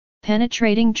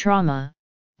Penetrating trauma,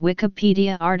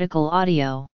 Wikipedia article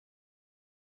audio.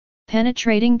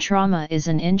 Penetrating trauma is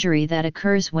an injury that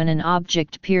occurs when an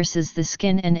object pierces the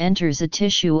skin and enters a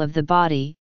tissue of the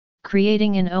body,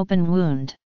 creating an open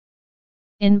wound.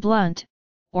 In blunt,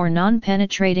 or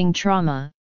non-penetrating trauma,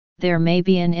 there may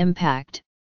be an impact,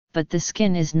 but the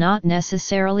skin is not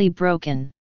necessarily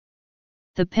broken.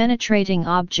 The penetrating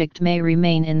object may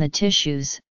remain in the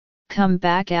tissues, come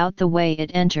back out the way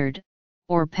it entered,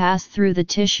 or pass through the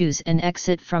tissues and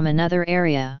exit from another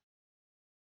area.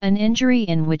 An injury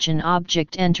in which an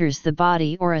object enters the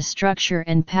body or a structure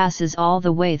and passes all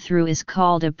the way through is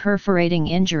called a perforating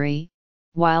injury,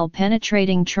 while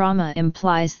penetrating trauma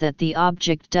implies that the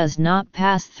object does not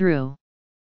pass through.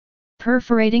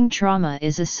 Perforating trauma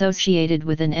is associated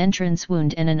with an entrance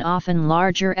wound and an often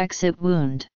larger exit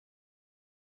wound.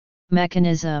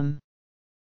 Mechanism.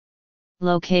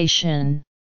 Location.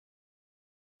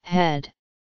 Head,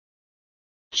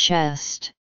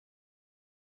 chest,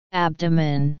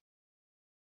 abdomen.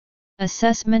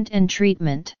 Assessment and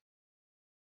treatment.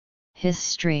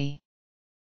 History.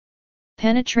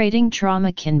 Penetrating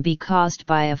trauma can be caused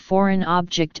by a foreign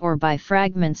object or by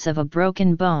fragments of a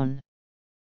broken bone.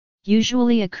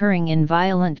 Usually occurring in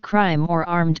violent crime or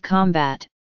armed combat,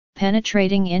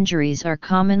 penetrating injuries are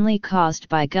commonly caused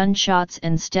by gunshots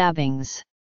and stabbings.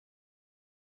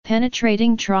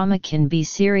 Penetrating trauma can be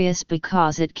serious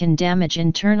because it can damage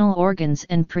internal organs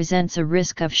and presents a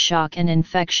risk of shock and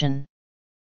infection.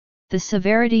 The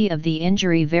severity of the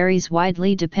injury varies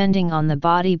widely depending on the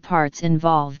body parts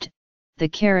involved, the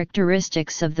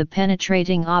characteristics of the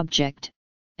penetrating object,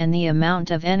 and the amount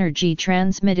of energy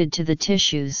transmitted to the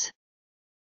tissues.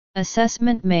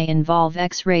 Assessment may involve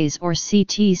X-rays or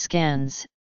CT scans,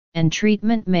 and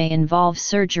treatment may involve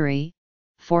surgery,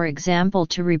 for example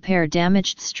to repair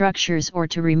damaged structures or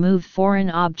to remove foreign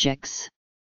objects.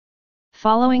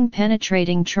 Following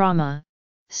penetrating trauma,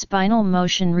 spinal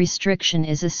motion restriction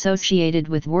is associated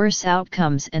with worse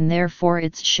outcomes and therefore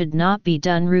it should not be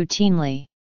done routinely.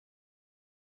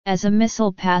 As a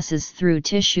missile passes through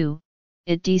tissue,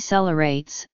 it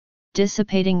decelerates,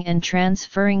 dissipating and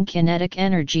transferring kinetic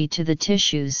energy to the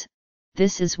tissues.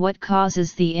 This is what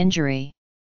causes the injury.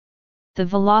 The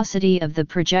velocity of the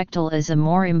projectile is a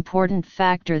more important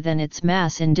factor than its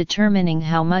mass in determining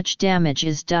how much damage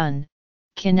is done.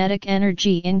 Kinetic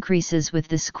energy increases with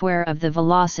the square of the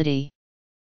velocity.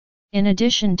 In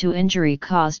addition to injury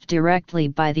caused directly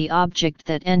by the object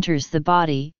that enters the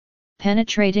body,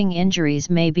 penetrating injuries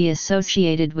may be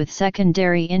associated with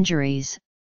secondary injuries,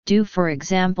 due for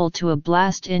example to a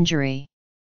blast injury.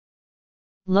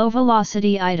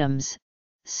 Low-velocity items,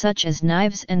 such as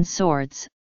knives and swords,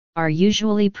 are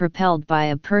usually propelled by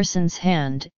a person's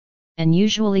hand, and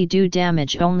usually do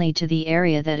damage only to the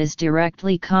area that is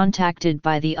directly contacted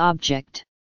by the object.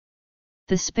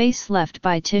 The space left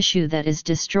by tissue that is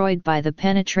destroyed by the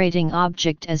penetrating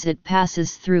object as it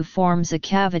passes through forms a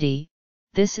cavity.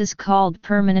 This is called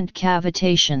permanent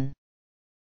cavitation.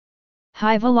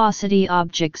 High-velocity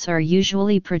objects are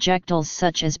usually projectiles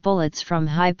such as bullets from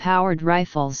high-powered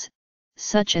rifles,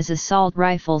 such as assault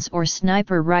rifles or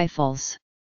sniper rifles.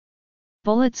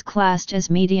 Bullets classed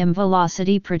as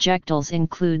medium-velocity projectiles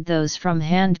include those from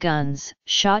handguns,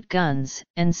 shotguns,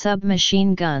 and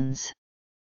submachine guns.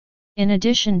 In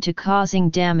addition to causing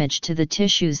damage to the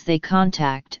tissues they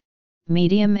contact,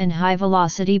 medium and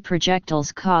high-velocity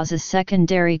projectiles cause a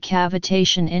secondary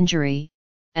cavitation injury.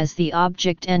 As the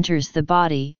object enters the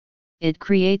body, it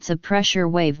creates a pressure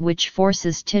wave which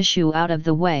forces tissue out of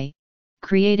the way,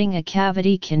 creating a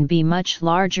cavity can be much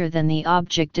larger than the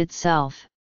object itself.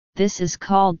 This is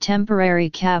called temporary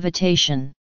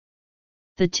cavitation.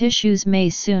 The tissues may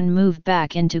soon move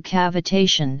back into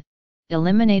cavitation,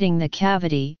 eliminating the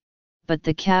cavity, but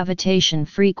the cavitation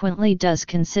frequently does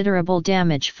considerable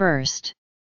damage first.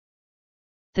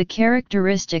 The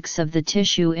characteristics of the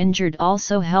tissue injured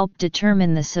also help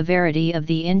determine the severity of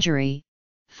the injury.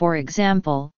 For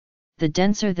example, the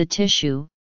denser the tissue,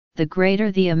 the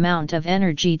greater the amount of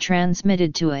energy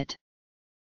transmitted to it.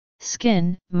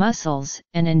 Skin, muscles,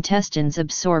 and intestines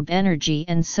absorb energy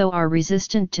and so are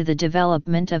resistant to the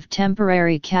development of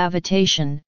temporary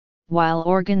cavitation, while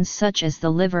organs such as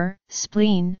the liver,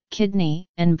 spleen, kidney,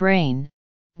 and brain,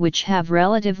 which have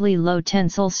relatively low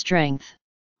tensile strength,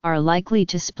 are likely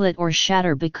to split or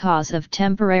shatter because of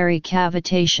temporary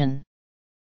cavitation.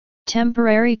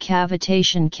 Temporary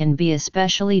cavitation can be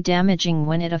especially damaging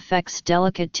when it affects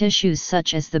delicate tissues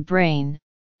such as the brain,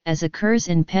 as occurs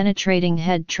in penetrating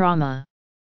head trauma.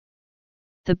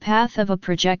 The path of a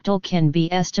projectile can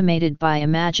be estimated by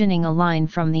imagining a line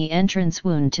from the entrance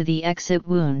wound to the exit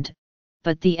wound.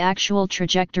 but the actual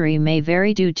trajectory may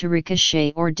vary due to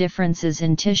ricochet or differences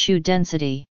in tissue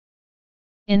density.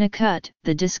 In a cut,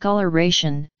 the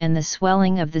discoloration and the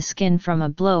swelling of the skin from a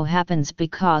blow happens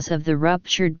because of the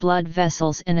ruptured blood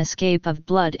vessels and escape of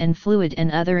blood and fluid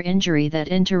and other injury that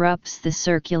interrupts the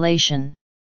circulation.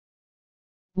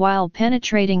 While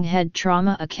penetrating head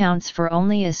trauma accounts for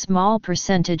only a small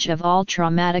percentage of all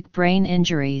traumatic brain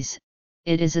injuries,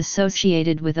 it is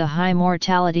associated with a high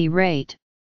mortality rate,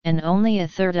 and only a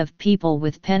third of people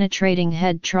with penetrating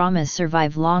head trauma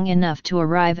survive long enough to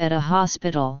arrive at a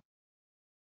hospital.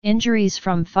 Injuries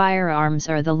from firearms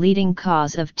are the leading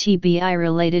cause of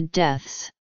TBI-related deaths.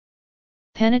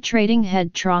 Penetrating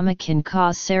head trauma can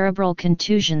cause cerebral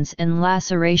contusions and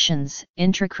lacerations,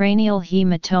 intracranial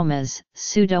hematomas,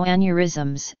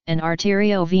 pseudoaneurysms, and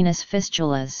arteriovenous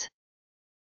fistulas.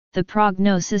 The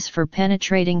prognosis for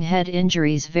penetrating head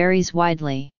injuries varies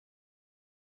widely.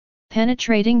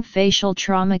 Penetrating facial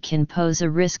trauma can pose a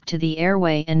risk to the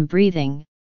airway and breathing.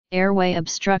 Airway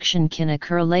obstruction can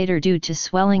occur later due to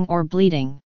swelling or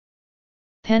bleeding.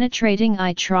 Penetrating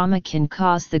eye trauma can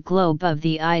cause the globe of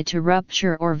the eye to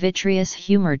rupture or vitreous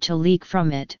humor to leak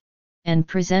from it, and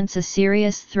presents a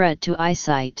serious threat to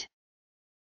eyesight.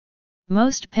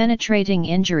 Most penetrating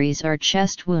injuries are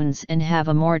chest wounds and have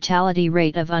a mortality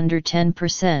rate of under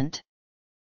 10%.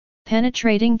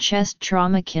 Penetrating chest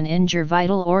trauma can injure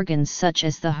vital organs such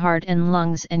as the heart and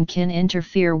lungs and can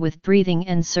interfere with breathing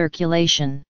and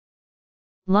circulation.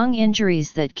 Lung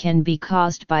injuries that can be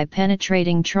caused by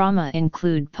penetrating trauma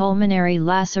include pulmonary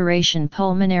laceration,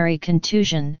 pulmonary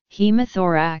contusion,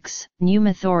 hemothorax,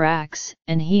 pneumothorax,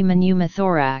 and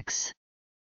hemopneumothorax.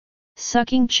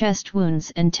 Sucking chest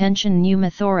wounds and tension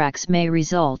pneumothorax may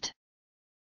result.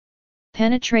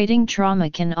 Penetrating trauma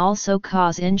can also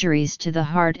cause injuries to the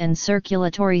heart and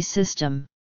circulatory system.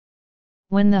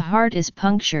 When the heart is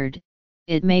punctured,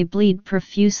 it may bleed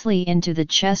profusely into the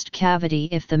chest cavity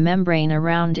if the membrane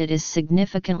around it is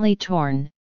significantly torn,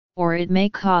 or it may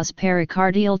cause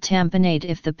pericardial tamponade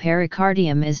if the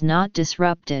pericardium is not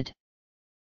disrupted.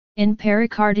 In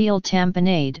pericardial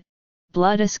tamponade,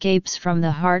 blood escapes from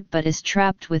the heart but is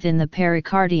trapped within the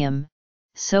pericardium,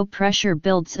 so pressure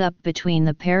builds up between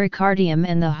the pericardium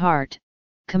and the heart,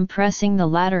 compressing the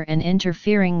latter and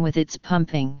interfering with its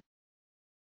pumping.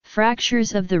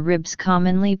 Fractures of the ribs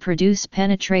commonly produce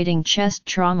penetrating chest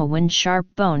trauma when sharp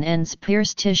bone ends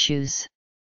pierce tissues.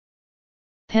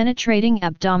 Penetrating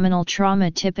abdominal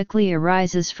trauma typically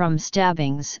arises from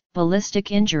stabbings,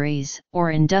 ballistic injuries,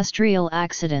 or industrial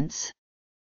accidents.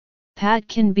 PAT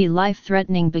can be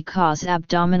life-threatening because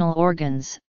abdominal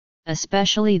organs,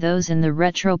 especially those in the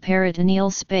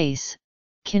retroperitoneal space,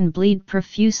 can bleed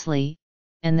profusely,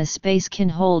 and the space can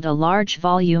hold a large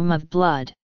volume of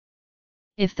blood.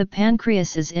 If the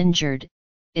pancreas is injured,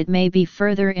 it may be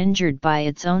further injured by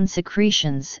its own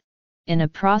secretions, in a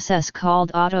process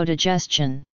called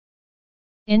autodigestion.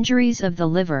 Injuries of the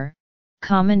liver,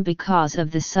 common because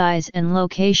of the size and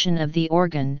location of the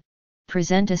organ,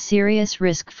 present a serious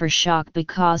risk for shock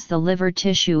because the liver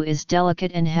tissue is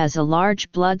delicate and has a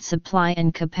large blood supply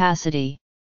and capacity.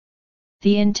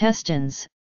 The intestines,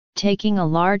 taking a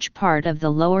large part of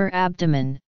the lower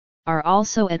abdomen, are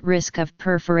also at risk of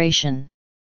perforation.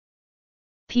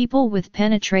 People with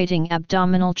penetrating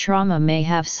abdominal trauma may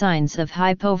have signs of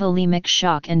hypovolemic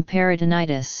shock and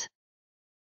peritonitis.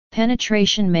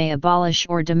 Penetration may abolish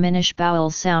or diminish bowel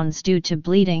sounds due to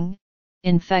bleeding,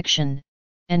 infection,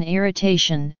 and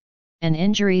irritation, and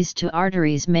injuries to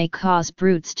arteries may cause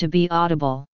brutes to be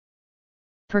audible.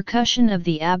 Percussion of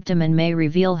the abdomen may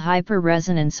reveal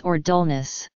hyperresonance or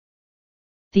dullness.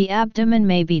 The abdomen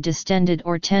may be distended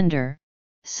or tender,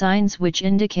 signs which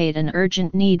indicate an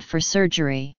urgent need for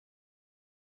surgery.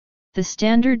 The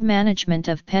standard management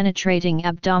of penetrating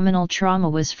abdominal trauma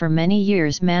was for many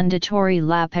years mandatory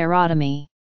laparotomy.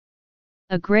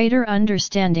 A greater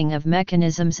understanding of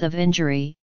mechanisms of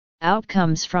injury,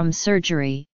 outcomes from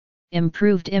surgery,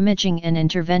 improved imaging and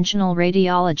interventional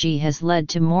radiology has led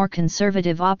to more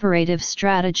conservative operative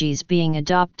strategies being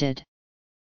adopted.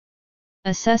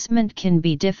 Assessment can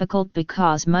be difficult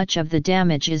because much of the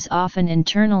damage is often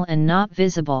internal and not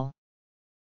visible.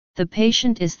 The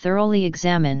patient is thoroughly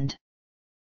examined.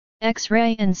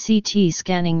 X-ray and CT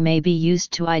scanning may be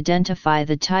used to identify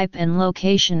the type and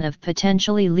location of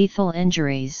potentially lethal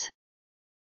injuries.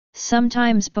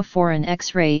 Sometimes before an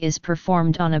X-ray is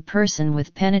performed on a person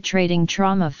with penetrating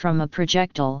trauma from a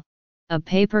projectile, a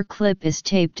paper clip is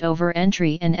taped over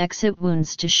entry and exit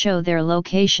wounds to show their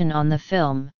location on the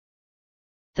film.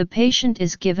 The patient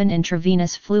is given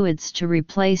intravenous fluids to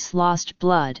replace lost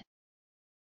blood.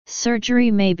 Surgery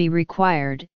may be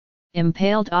required,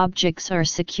 impaled objects are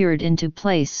secured into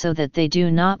place so that they do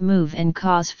not move and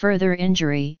cause further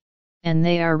injury, and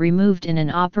they are removed in an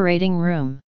operating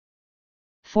room.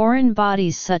 Foreign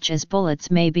bodies such as bullets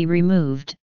may be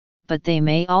removed, but they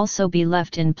may also be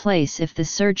left in place if the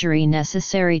surgery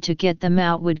necessary to get them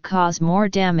out would cause more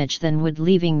damage than would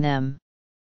leaving them.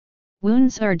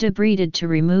 Wounds are debrided to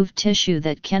remove tissue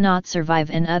that cannot survive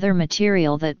and other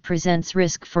material that presents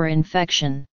risk for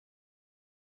infection.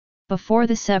 Before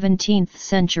the 17th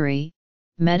century,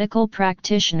 medical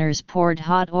practitioners poured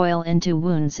hot oil into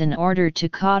wounds in order to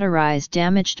cauterize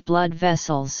damaged blood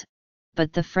vessels,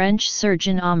 but the French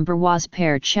surgeon Ambroise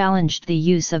Paré challenged the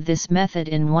use of this method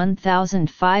in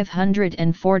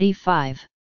 1545.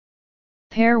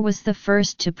 Paré was the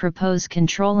first to propose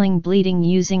controlling bleeding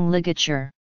using ligature.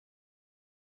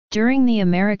 During the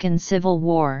American Civil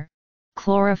War,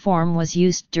 chloroform was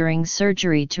used during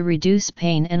surgery to reduce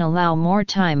pain and allow more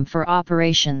time for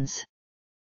operations.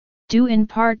 Due in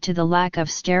part to the lack of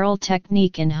sterile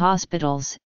technique in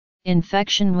hospitals,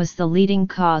 infection was the leading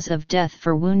cause of death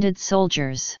for wounded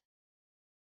soldiers.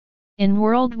 In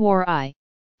World War I,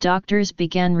 doctors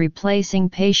began replacing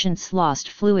patients' lost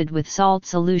fluid with salt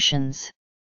solutions.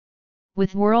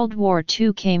 With World War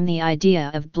II came the idea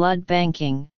of blood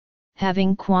banking,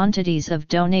 having quantities of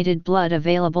donated blood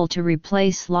available to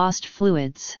replace lost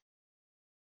fluids.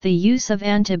 The use of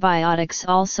antibiotics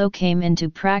also came into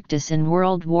practice in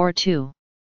World War II.